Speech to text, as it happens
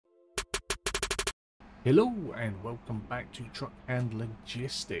Hello and welcome back to Truck and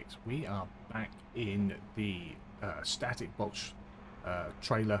Logistics. We are back in the static box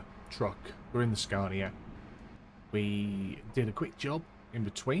trailer truck. We're in the Scania. We did a quick job in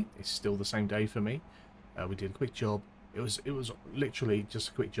between. It's still the same day for me. We did a quick job. It was literally just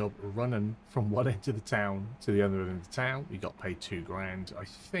a quick job running from one end of the town to the other end of the town. We got paid £2,000. I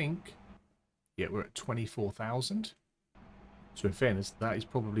think. Yeah, we're at 24,000. So in fairness, that is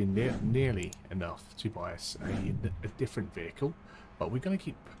probably nearly enough to buy us a different vehicle. But we're going to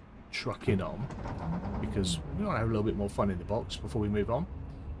keep trucking on because we want to have a little bit more fun in the box before we move on.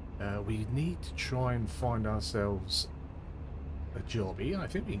 We need to try and find ourselves a job here. I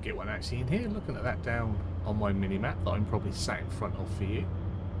think we can get one actually in here. Looking at that down on my mini-map that I'm probably sat in front of for you.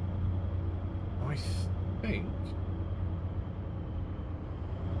 I think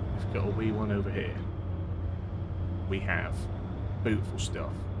we've got a wee one over here. We have. Beautiful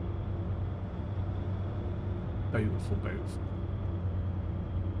stuff. Beautiful, beautiful.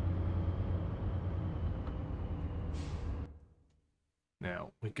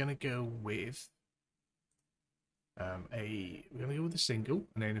 Now we're gonna go with a single,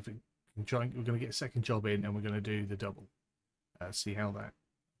 and then if we can try, we're gonna get a second job in, and we're gonna do the double. See how that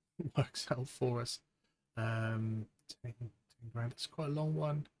works out for us. 10 grand. It's quite a long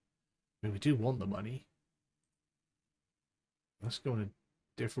one. I mean, we do want the money. Let's go in a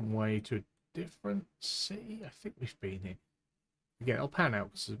different way to a different city. I think we've been here. Again, I'll pan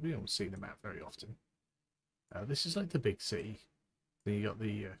out because we don't see the map very often. This is like the big city. Then you got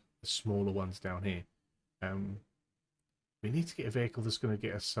the smaller ones down here. We need to get a vehicle that's going to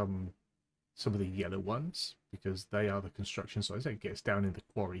get us some of the yellow ones because they are the construction sites. It gets down in the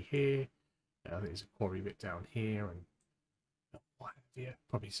quarry here. There's a quarry bit down here, and what have you?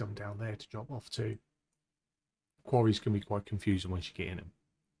 Probably some down there to drop off to. Quarries can be quite confusing once you get in them.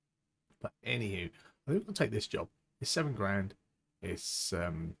 But anywho, I think we'll take this job. It's 7 grand. It's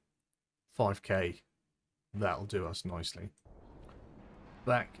 5k. That'll do us nicely.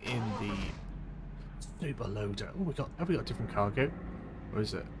 Back in the super loader. Oh, have we got different cargo? Or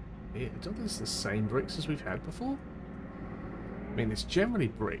is it? I don't think it's the same bricks as we've had before. I mean, it's generally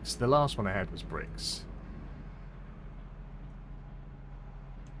bricks. The last one I had was bricks.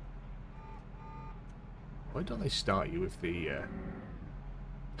 Why don't they start you with the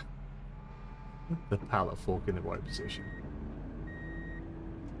pallet fork in the right position?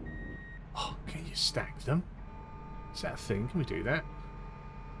 Oh, can you stack them? Is that a thing? Can we do that?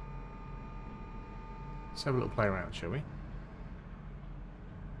 Let's have a little play around, shall we?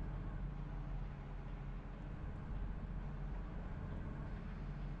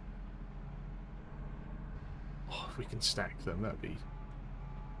 Oh, if we can stack them, that'd be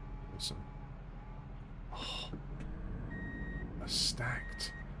awesome. Oh, they're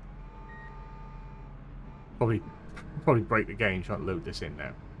stacked. Probably break the game trying to load this in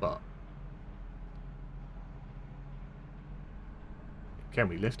now, but can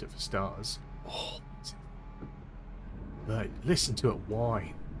we lift it for starters? Oh, listen to it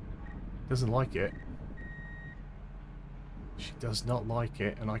whine. Doesn't like it. She does not like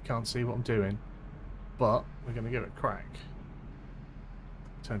it, and I can't see what I'm doing. But we're going to give it a crack.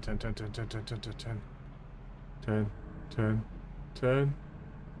 Turn. Turn.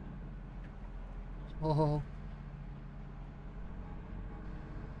 Oh.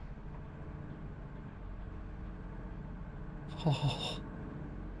 Oh.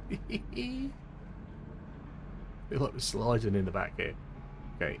 Feel like we're sliding in the back here.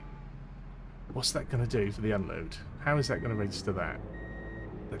 Okay. What's that going to do for the unload? How is that going to register that?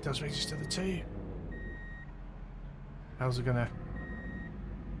 That does register the 2. How's it going to...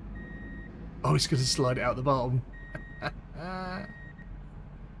 Oh, it's going to slide it out the bottom.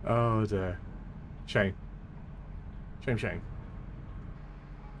 Oh dear. Shame. Shame.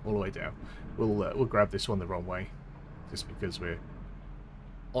 All the way down. We'll grab this one the wrong way, just because we're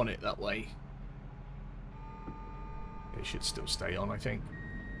on it that way. It should still stay on, I think.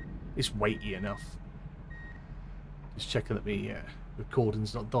 It's weighty enough. Just checking that the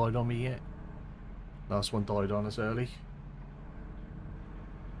recording's not died on me yet. Last one died on us early.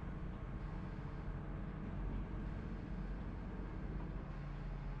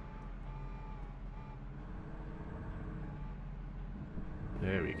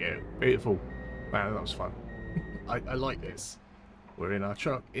 There we go. Beautiful. Wow, that was fun. I like this. We're in our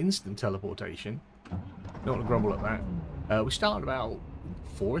truck. Instant teleportation. Don't want to grumble at that. We started about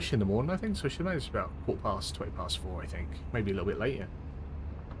 4ish in the morning, I think, so we should manage about 4:15, I think. Maybe a little bit later.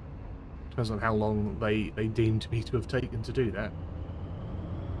 Depends on how long they deemed me to have taken to do that.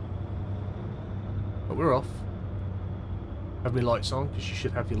 But we're off. have my lights on, because you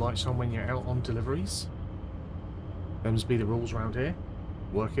should have your lights on when you're out on deliveries. Them's be the rules around here.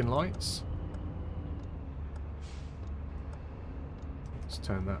 Working lights. Let's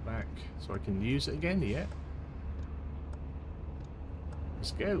turn that back so I can use it again. Yeah.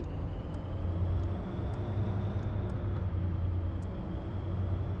 Let's go.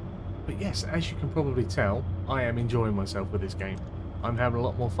 But yes, as you can probably tell, I am enjoying myself with this game. I'm having a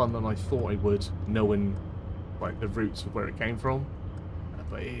lot more fun than I thought I would, knowing like the roots of where it came from.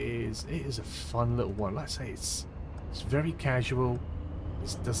 But it is a fun little one. Like I say, it's very casual.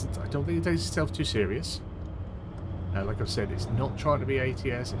 I don't think it takes itself too serious. Like I've said, it's not trying to be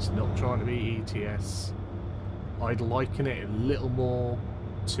ATS. It's not trying to be ETS. I'd liken it a little more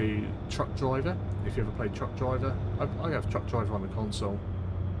to Truck Driver. If you ever played Truck Driver, I have Truck Driver on the console.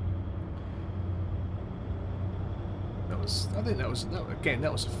 I think that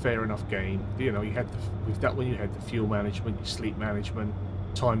was a fair enough game. You know, you had with that one you had the fuel management, your sleep management,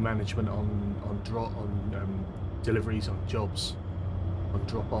 time management on deliveries, on jobs, on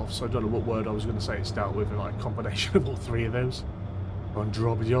drop-offs. I don't know what word I was going to say to start with, like a combination of all three of those. On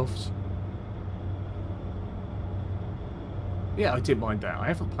drop-offs. Yeah, I didn't mind that. I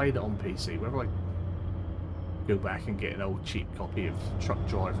haven't played it on PC. Whether I go back and get an old cheap copy of Truck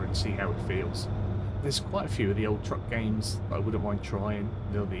Driver and see how it feels. There's quite a few of the old truck games that I wouldn't mind trying.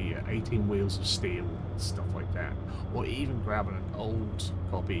 You know, the 18 Wheels of Steel and stuff like that. Or even grabbing an old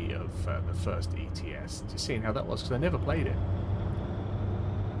copy of the first ETS and just seeing how that was, because I never played it.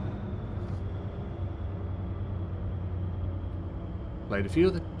 Played a few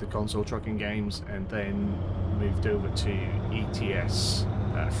of the console trucking games and then moved over to ETS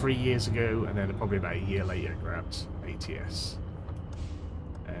 3 years ago, and then probably about a year later grabbed ATS.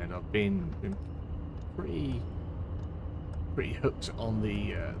 And I've been pretty hooked on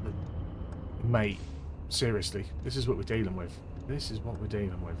the mate. Seriously, this is what we're dealing with. This is what we're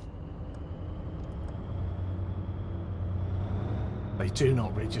dealing with. They do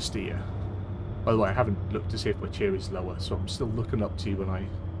not register you. By the way, I haven't looked to see if my chair is lower, so I'm still looking up to you when I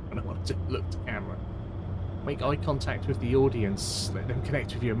want to look to camera. Make eye contact with the audience. Let them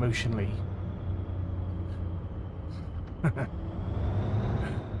connect with you emotionally.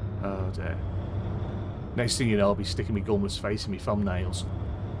 Oh dear. Next thing you know, I'll be sticking my gauntlet's face in my thumbnails.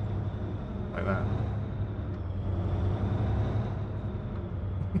 Like that.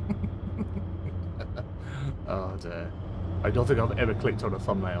 Oh dear. I don't think I've ever clicked on a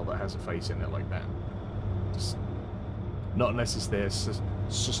thumbnail that has a face in it like that. Just not unless it's there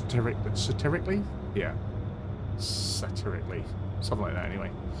satirically? Yeah. Satirically. Something like that anyway.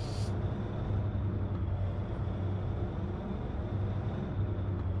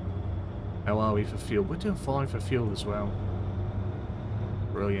 How are we for fuel? We're doing fine for fuel as well.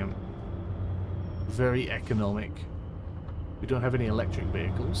 Brilliant. Very economic. We don't have any electric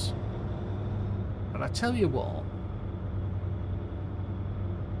vehicles. And I tell you what,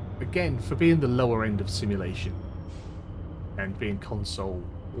 again, for being the lower end of simulation and being console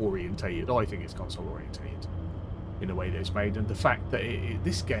orientated, I think it's console orientated in the way that it's made, and the fact that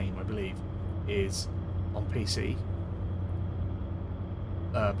this game, I believe, is on PC,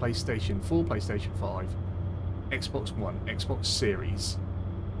 PlayStation 4, PlayStation 5, Xbox One, Xbox Series,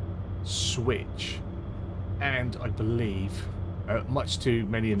 Switch, and I believe, much to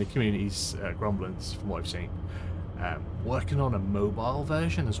many in the community's grumblings from what I've seen, working on a mobile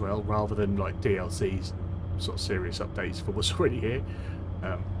version as well, rather than like DLCs, sort of serious updates for what's already here.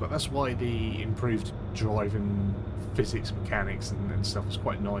 But that's why the improved driving physics, mechanics and stuff was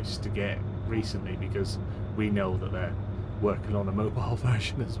quite nice to get recently, because we know that they're working on a mobile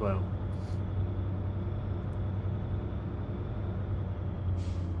version as well.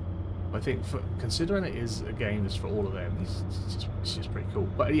 I think, for considering it is a game that's for all of them, it's just pretty cool.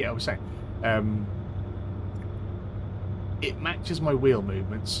 But yeah, I was saying, it matches my wheel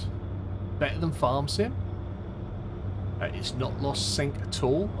movements better than Farm Sim. It's not lost sync at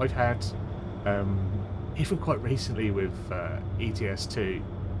all. I've had, even quite recently with ETS2,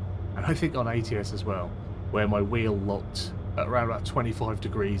 and I think on ATS as well, where my wheel locked at around about 25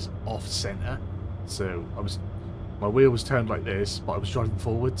 degrees off center. So my wheel was turned like this, but I was driving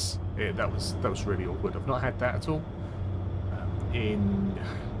forwards. That was really awkward. I've not had that at all. In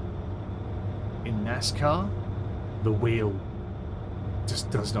NASCAR, the wheel just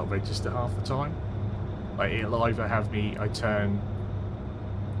does not register half the time. Like, it'll either have me, I turn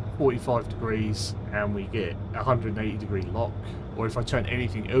 45 degrees and we get 180 degree lock, or if I turn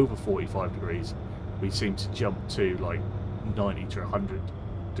anything over 45 degrees, we seem to jump to like 90 to 100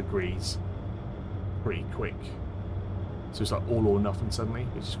 degrees pretty quick. So it's like all or nothing suddenly,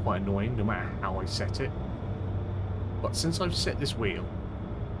 which is quite annoying no matter how I set it. But since I've set this wheel,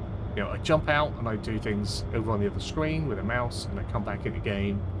 you know, I jump out and I do things over on the other screen with a mouse, and I come back in the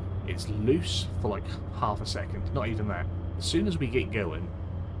game. It's loose for like half a second, not even that. As soon as we get going,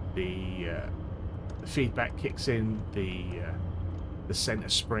 the feedback kicks in, the center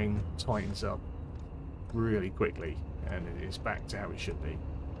spring tightens up really quickly, and it is back to how it should be.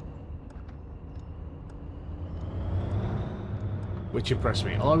 Which impressed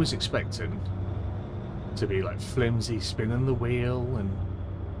me. I was expecting to be like flimsy, spinning the wheel and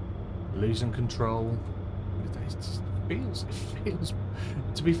losing control. It feels,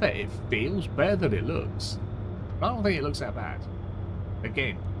 to be fair, it feels better than it looks. I don't think it looks that bad.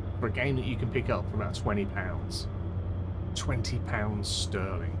 Again, for a game that you can pick up for about £20. £20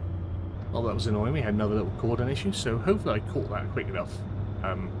 sterling. Well, that was annoying. We had another little cordon issue, so hopefully I caught that quick enough.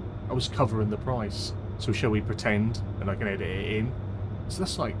 I was covering the price, so shall we pretend and I can edit it in? So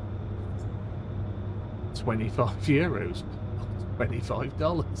that's like €25,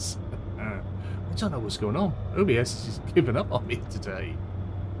 $25. I don't know what's going on. OBS is just giving up on me today.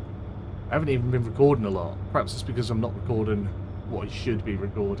 I haven't even been recording a lot. Perhaps it's because I'm not recording what I should be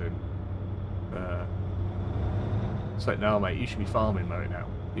recording. It's like, no mate, you should be farming right now.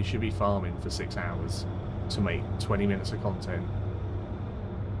 You should be farming for 6 hours to make 20 minutes of content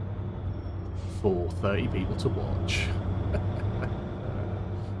for 30 people to watch.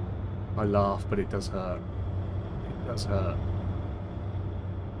 I laugh, but it does hurt. It does hurt.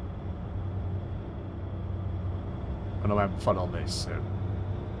 And I'm having fun on this, so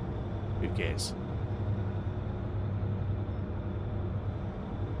who cares?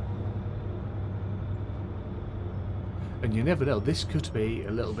 And you never know, this could be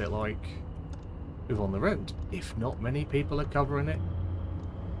a little bit like Move on the Road. If not many people are covering it,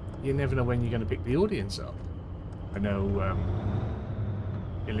 you never know when you're going to pick the audience up. I know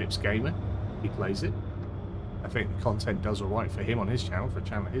Ellipse Gamer, he plays it. I think the content does alright for him on his channel, for a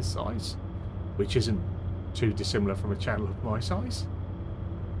channel his size, which isn't too dissimilar from a channel of my size.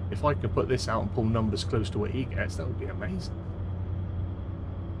 If I could put this out and pull numbers close to what he gets, that would be amazing.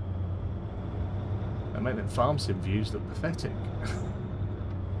 That make them farm sim views look pathetic.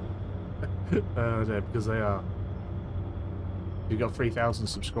 Because they are. You've got 3,000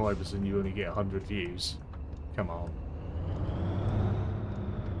 subscribers and you only get 100 views. Come on.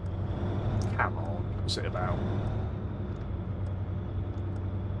 Come on. What's it about?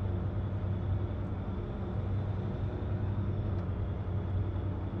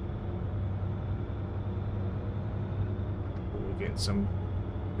 We're getting some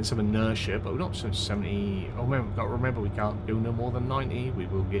inertia, but we're not so 70. Oh, we've got to remember we can't go no more than 90. We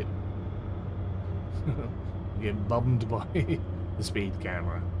will get get bummed by the speed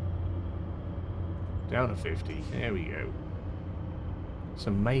camera. Down to 50. There we go. It's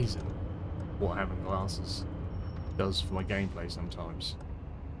amazing what having glasses does for my gameplay sometimes.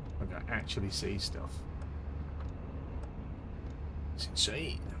 Like I actually see stuff. It's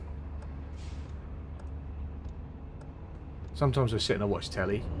insane. Sometimes I sit and I watch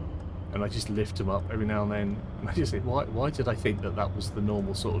telly and I just lift them up every now and then and I just think, why did I think that that was the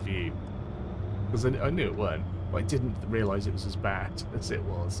normal sort of view? Because I knew it weren't, but I didn't realise it was as bad as it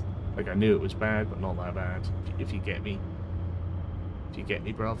was. Like I knew it was bad, but not that bad, if you get me. If you get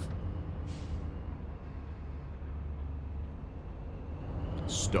me, bruv.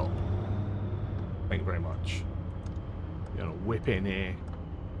 Stop. Thank you very much. We're gonna whip in here.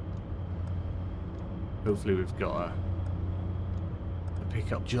 Hopefully we've got a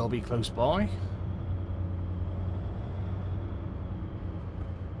pickup jobby close by.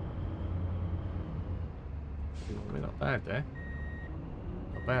 We're not bad there.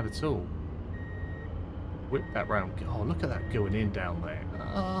 Not bad at all. Whip that round. Oh, look at that going in down there.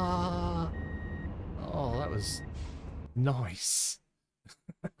 Ah. Oh, that was nice.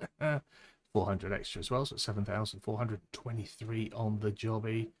 400 extra as well, so 7,423 on the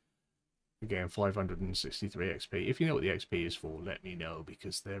jobby. Again, 563 XP. If you know what the XP is for, let me know,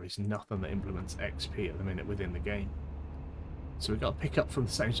 because there is nothing that implements XP at the minute within the game. So we've got to pick up from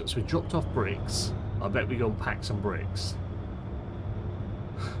the same spot. So we dropped off bricks. I bet we go and pack some bricks.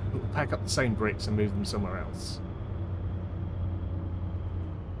 We'll pack up the same bricks and move them somewhere else.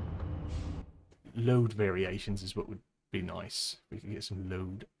 Load variations is what would be nice. We can get some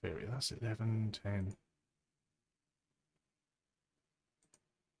load variations. That's 11, 10.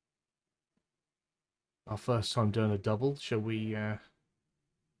 Our first time doing a double. Shall we go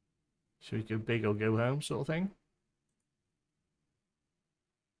big or go home sort of thing?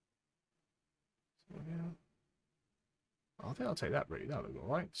 I think I'll take that route. That looks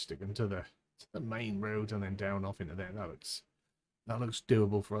alright. Sticking to the main road and then down off into there. That looks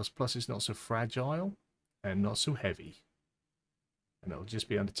doable for us. Plus it's not so fragile. and not so heavy. And it'll just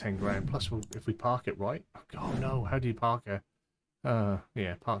be under 10 grand. Plus, if we park it right... Oh, no. How do you park a...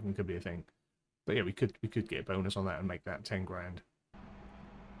 yeah, parking could be a thing. But yeah, we could get a bonus on that and make that 10 grand.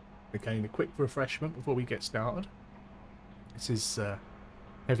 Okay, and a quick refreshment before we get started. This is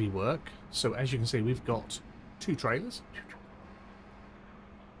heavy work. So as you can see, we've got 2 trailers.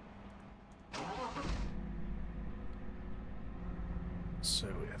 So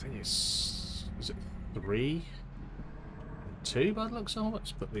I think is it 3 and 2 by the looks of it?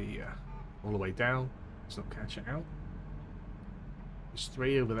 Let's put the all the way down. Let's not catch it out. There's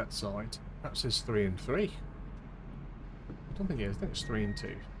 3 over that side. Perhaps there's 3 and 3. I don't think it is. I think it's 3 and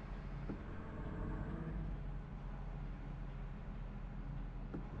 2.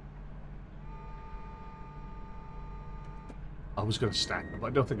 I was going to stack them, but I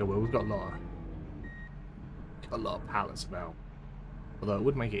don't think I will. We've got a lot of pallets about. Although it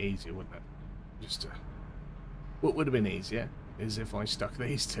would make it easier, wouldn't it? Just what would have been easier is if I stuck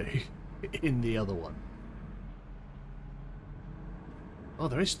these 2 in the other one. Oh,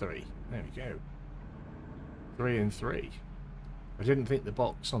 there is 3. There we go. 3 and 3. I didn't think the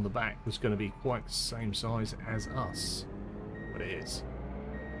box on the back was going to be quite the same size as us, but it is.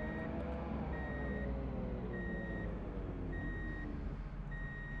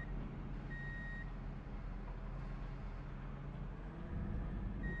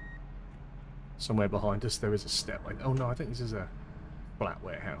 Somewhere behind us there is a step. Like, oh no, I think this is a flat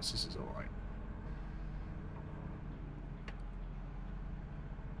warehouse. This is alright.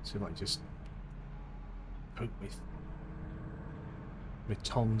 See if I can just poke my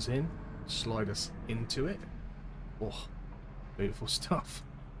tongs in, slide us into it. Oh, beautiful stuff.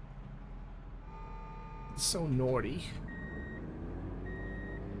 It's so naughty.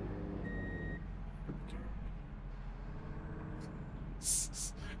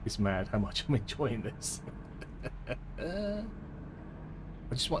 It's mad how much I'm enjoying this. I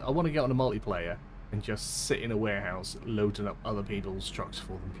want to get on a multiplayer and just sit in a warehouse loading up other people's trucks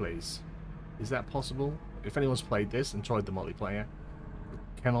for them, please. Is that possible? If anyone's played this and tried the multiplayer,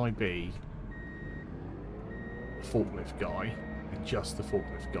 can I be the forklift guy and just the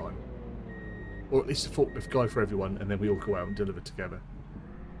forklift guy? Or at least a forklift guy for everyone, and then we all go out and deliver together.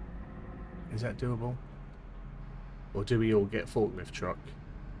 Is that doable? Or do we all get forklift truck?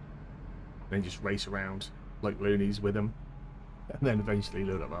 Then just race around like loonies with them, and then eventually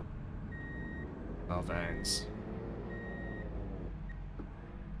load up our vans.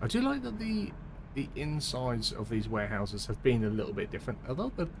 I do like that the insides of these warehouses have been a little bit different, although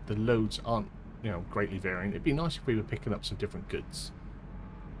the loads aren't, you know, greatly varying. It'd be nice if we were picking up some different goods.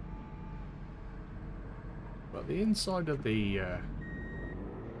 But the inside of the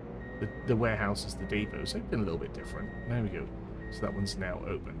warehouses, the depots, they've been a little bit different. There we go. So that one's now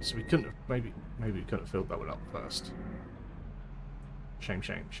open. So we couldn't have, maybe we couldn't have filled that one up first. Shame,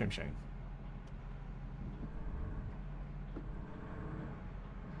 shame, shame, shame.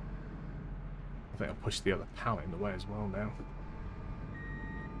 I think I'll push the other pallet in the way as well now.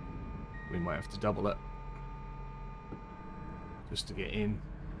 We might have to double it just to get in.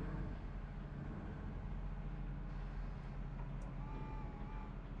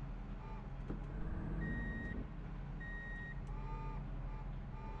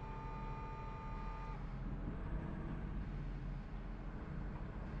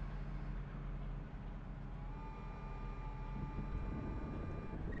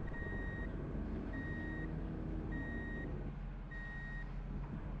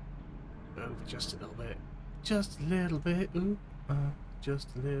 Over just a little bit. Just a little bit. Ooh, just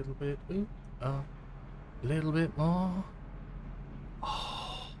a little bit. Ooh, a little bit more.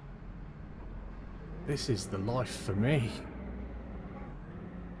 Oh, this is the life for me.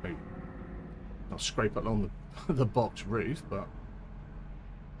 Wait, not scrape along the box roof, but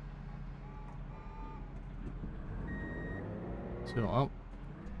so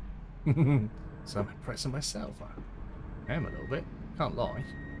so I'm impressing myself. I am a little bit. Can't lie.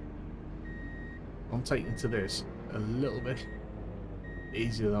 I'm taking to this a little bit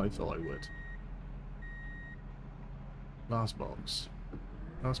easier than I thought I would. Last box.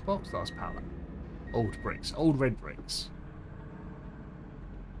 Last box, last pallet. Old bricks. Old red bricks.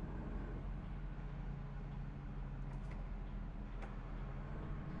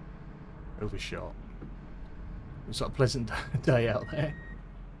 Overshot. It's like a pleasant day out there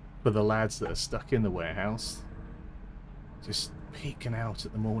for the lads that are stuck in the warehouse. Just peeking out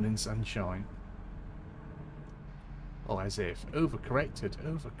at the morning sunshine. Oh, as if. Overcorrected,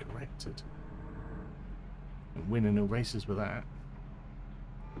 overcorrected. And winning no races with that.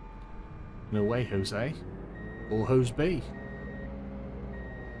 No way, Jose. Or Hose B.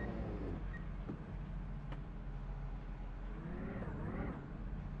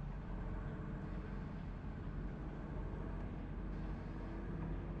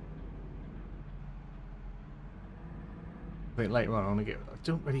 think later on I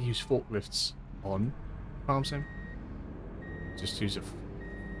don't really use forklifts on Farm Sim. Just use a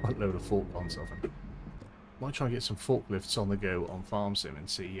front load of fork on something. Might try and get some forklifts on the go on Farm Sim and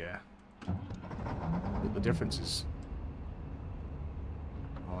see what the difference is.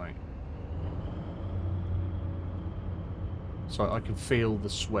 Right. Sorry, I can feel the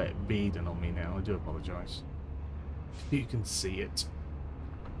sweat beading on me now. I do apologise. You can see it.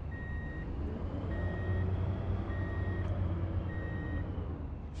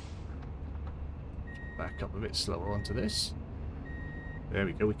 Back up a bit slower onto this. There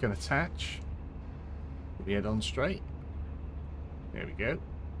we go, we can attach. Put the head on straight. There we go.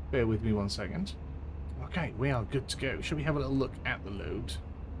 Bear with me 1 second. Okay, we are good to go. Shall we have a little look at the load?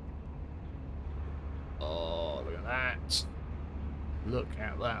 Oh, look at that. Look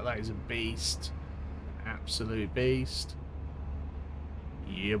at that. That is a beast. Absolute beast.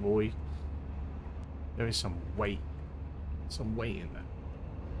 Yeah, boy. There is some weight. Some weight in there.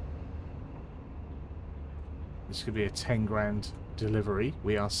 This could be a 10 grand delivery.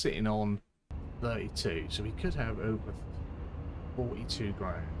 We are sitting on 32, so we could have over 42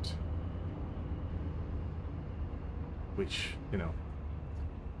 grand. Which, you know,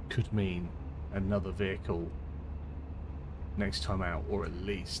 could mean another vehicle next time out, or at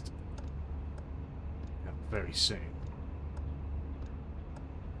least very soon.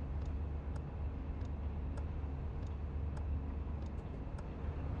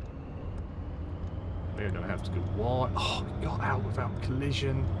 We're going to have to go wide. Oh, we got out without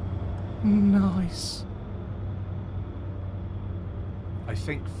collision. Nice. I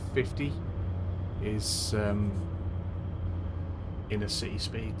think 50 is inner city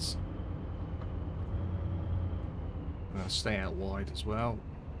speeds. I'm going to stay out wide as well.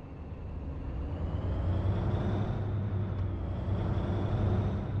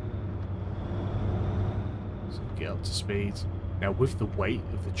 So get up to speed. Now with the weight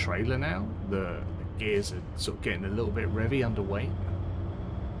of the trailer now, the gears are sort of getting a little bit revvy underweight.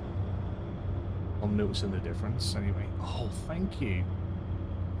 I'm noticing the difference anyway. Oh, thank you.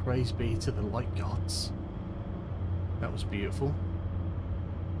 Praise be to the light gods. That was beautiful.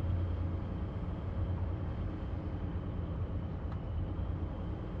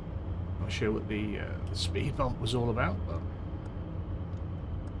 Not sure what the speed bump was all about, but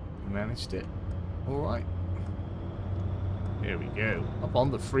we managed it. Alright. Here we go. Up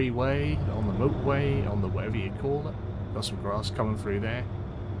on the freeway, on the motorway, on the whatever you call it. Got some grass coming through there.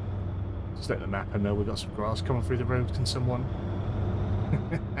 Just let the mapper know we've got some grass coming through the road. Can someone?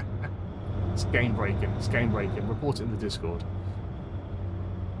 It's game breaking. It's game breaking. Report it in the Discord.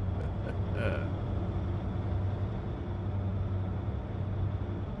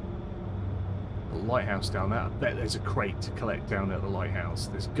 The lighthouse down there. I bet there's a crate to collect down at the lighthouse.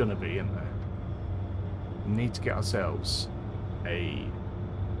 There's gonna be, isn't there? We need to get ourselves a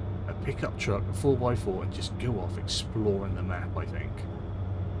pickup truck, a 4x4, and just go off exploring the map, I think.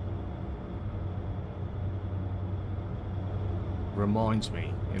 Reminds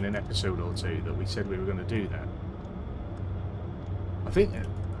me in an episode or two that we said we were going to do that. I think that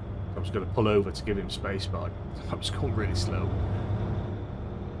I was going to pull over to give him space, but I was going really slow.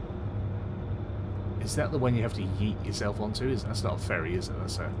 Is that the one you have to yeet yourself onto? That's not a ferry, is it?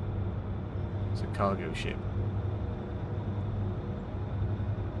 It's a cargo ship.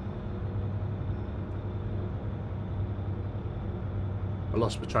 I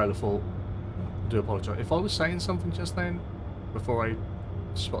lost my trailer fault. I do apologise. If I was saying something just then, before I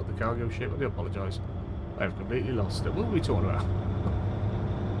spotted the cargo ship, I do apologise. I have completely lost it. What were we talking about?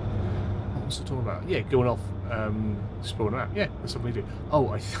 What was I talking about? Yeah, going off, exploring the map. Yeah, that's what we do.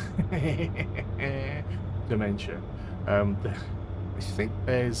 Oh, dementia. I think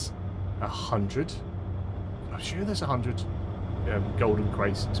there's 100. I'm sure there's 100 golden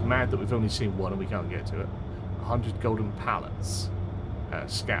crates. It's mad that we've only seen one and we can't get to it. 100 golden pallets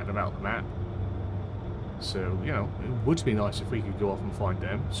scattered about the map. So, you know, it would be nice if we could go off and find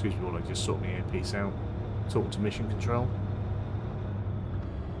them. Excuse me while I just sort my earpiece out. Talk to mission control.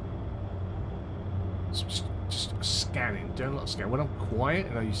 Just scanning, doing a lot of scanning. When I'm quiet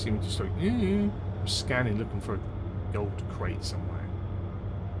and you see me just like, I'm scanning looking for a gold crate somewhere.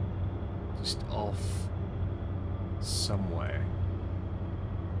 Just off somewhere.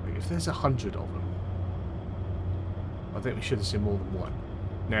 Like if there's 100 of them, I think we should have seen more than one.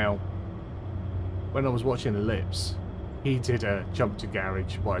 Now, when I was watching Ellipse, he did a jump to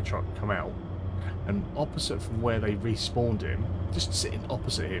garage by a truck come out, and opposite from where they respawned him, just sitting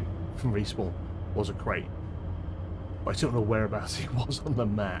opposite him from respawn, was a crate. But I don't know whereabouts he was on the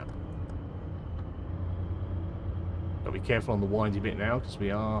map. Gotta be careful on the windy bit now, because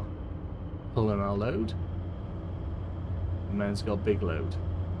we are pulling our load. The man's got a big load.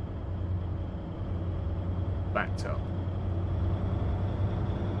 Backed up.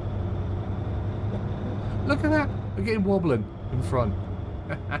 Look at that! We're getting wobbling in front.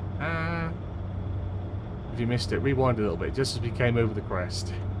 If you missed it, rewind a little bit. Just as we came over the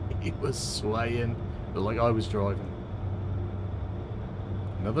crest, it was swaying, but like I was driving.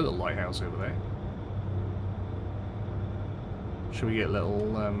 Another little lighthouse over there. Should we get a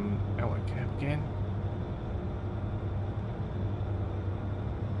little outlet cab again?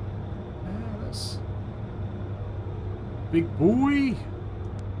 Yeah, that's big boy.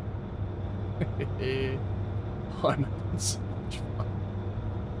 I'm having so much fun.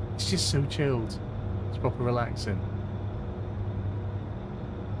 It's just so chilled. It's proper relaxing.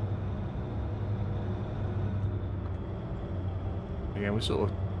 Again, we're sort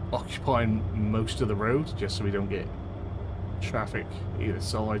of occupying most of the road just so we don't get traffic either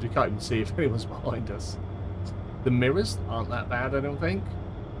side. We can't even see if anyone's behind us. The mirrors aren't that bad, I don't think.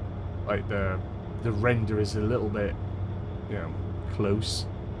 Like the render is a little bit, you know, close.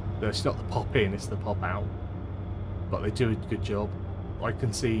 It's not the pop in, it's the pop out. But they do a good job. I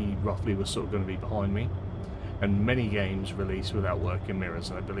can see roughly what's sort of going to be behind me. And many games release without working mirrors,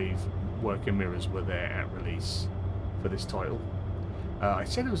 and I believe working mirrors were there at release for this title. I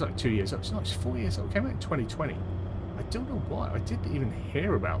said it was like 2 years old. It's not, it's 4 years old. It came out in 2020. I don't know why. I didn't even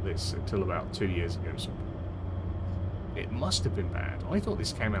hear about this until about 2 years ago. So it must have been bad. I thought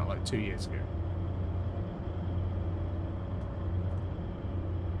this came out like 2 years ago.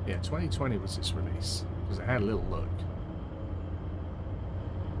 Yeah, 2020 was this release, because it had a little look.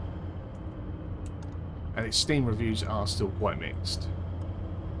 And its Steam reviews are still quite mixed.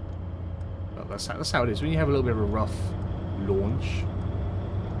 But that's how it is. When you have a little bit of a rough launch,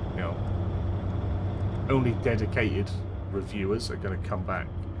 you know, only dedicated reviewers are going to come back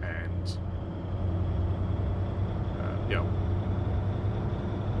and, you know,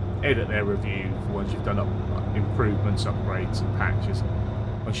 edit their review once you've done up improvements, upgrades, and patches.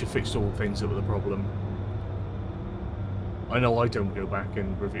 Once you've fixed all the things that were the problem. I know I don't go back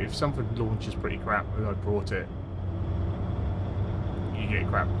and review. If something launches pretty crap and I brought it, you get a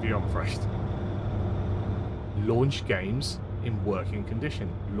crap review, I'm afraid. Launch games in working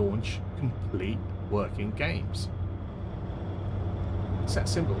condition. Launch complete working games. It's that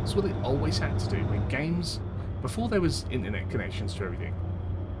simple. It's what they always had to do. When games, before there was internet connections to everything,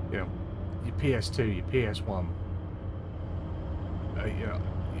 you know, your PS2, your PS1, you know,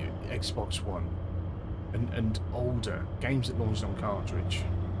 your Xbox One, and older games that launched on cartridge.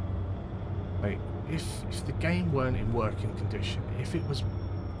 Like, if the game weren't in working condition, if it was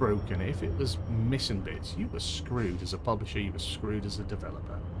broken, if it was missing bits, you were screwed as a publisher. You were screwed as a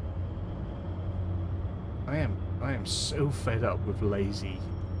developer. I am so fed up with lazy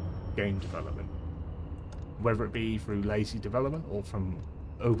game development, whether it be through lazy development or from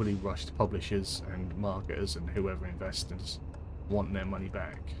overly rushed publishers and marketers and whoever investors wanting their money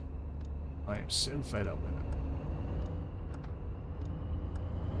back. I am so fed up with it.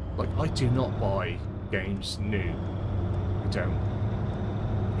 Like, I do not buy games new. I don't.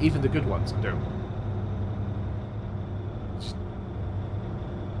 Even the good ones, I don't.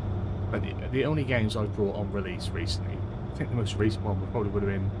 But the only games I've brought on release recently, I think the most recent one probably would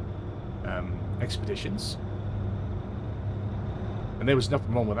have been Expeditions. And there was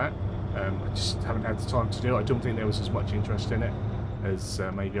nothing wrong with that. I just haven't had the time to do it. I don't think there was as much interest in it as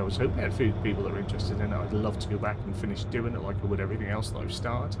maybe I was hoping. I had a few people that are interested in it. I'd love to go back and finish doing it like I would everything else that I've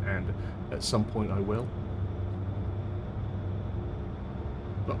started, and at some point I will.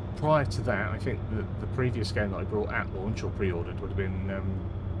 But prior to that, I think the previous game that I brought at launch or pre-ordered would have been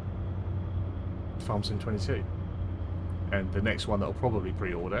Farm Sim 22. And the next one that I'll probably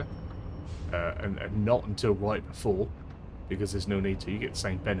pre-order, and not until right before, because there's no need to. You get the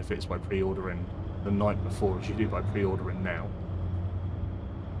same benefits by pre-ordering the night before as you do by pre-ordering now.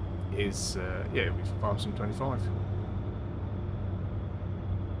 Is yeah, it'll be Farm Sim 25.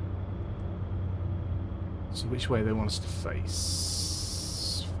 So which way they want us to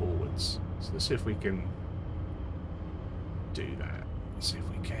face? Forwards. So let's see if we can do that. Let's see if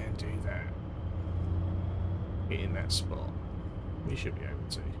we can do that. Get in that spot. We should be able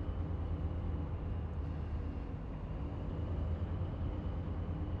to.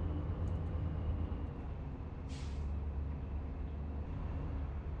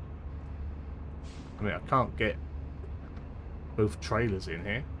 I mean, I can't get both trailers in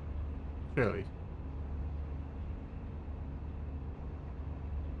here, surely.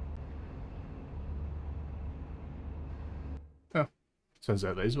 Oh, turns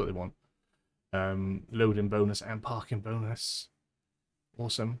out that is what they want. Loading bonus and parking bonus.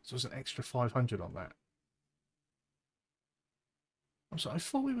 Awesome. So it's an extra 500 on that. I'm sorry, I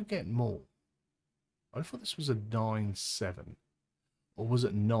thought we were getting more. I thought this was a 9.7. Or was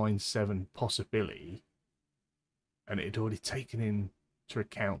it 9.7 possibility? And it had already taken into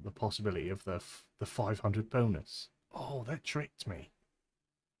account the possibility of the 500 bonus. Oh, that tricked me.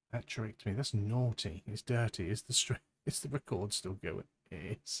 That tricked me. That's naughty. It's dirty. Is the record still going?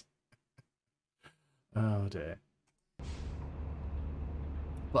 It is. Oh dear.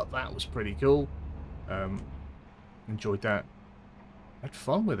 But that was pretty cool. Enjoyed that. Had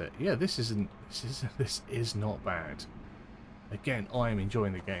fun with it. Yeah, this is not bad. Again, I am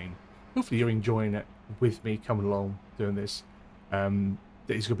enjoying the game. Hopefully you're enjoying it with me coming along doing this. That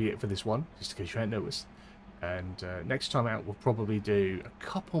is going to be it for this one, just in case you hadn't noticed. And next time out we'll probably do a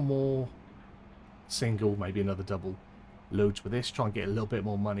couple more single, maybe another double loads with this, try and get a little bit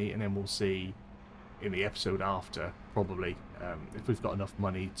more money, and then we'll see in the episode after, probably, if we've got enough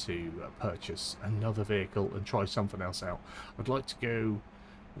money to purchase another vehicle and try something else out. I'd like to go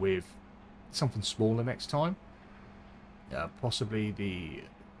with something smaller next time. Possibly the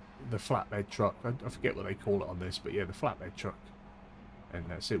flatbed truck. I forget what they call it on this, but yeah, the flatbed truck. And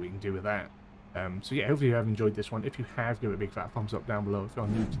see what we can do with that. So yeah, hopefully you have enjoyed this one. If you have, give it a big fat thumbs up down below. If you're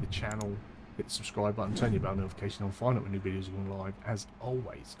new to the channel, hit the subscribe button, turn your bell notification on, find out when new videos are going live. As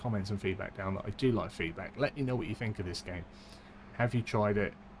always, comments and feedback down. I do like feedback. Let me know what you think of this game. Have you tried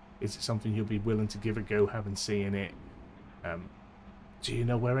it? Is it something you'll be willing to give a go, having seen it? Do you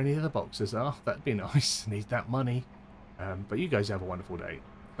know where any of the boxes are? That'd be nice. Need that money. But you guys have a wonderful day.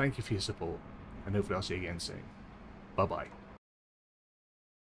 Thank you for your support, and hopefully I'll see you again soon. Bye-bye.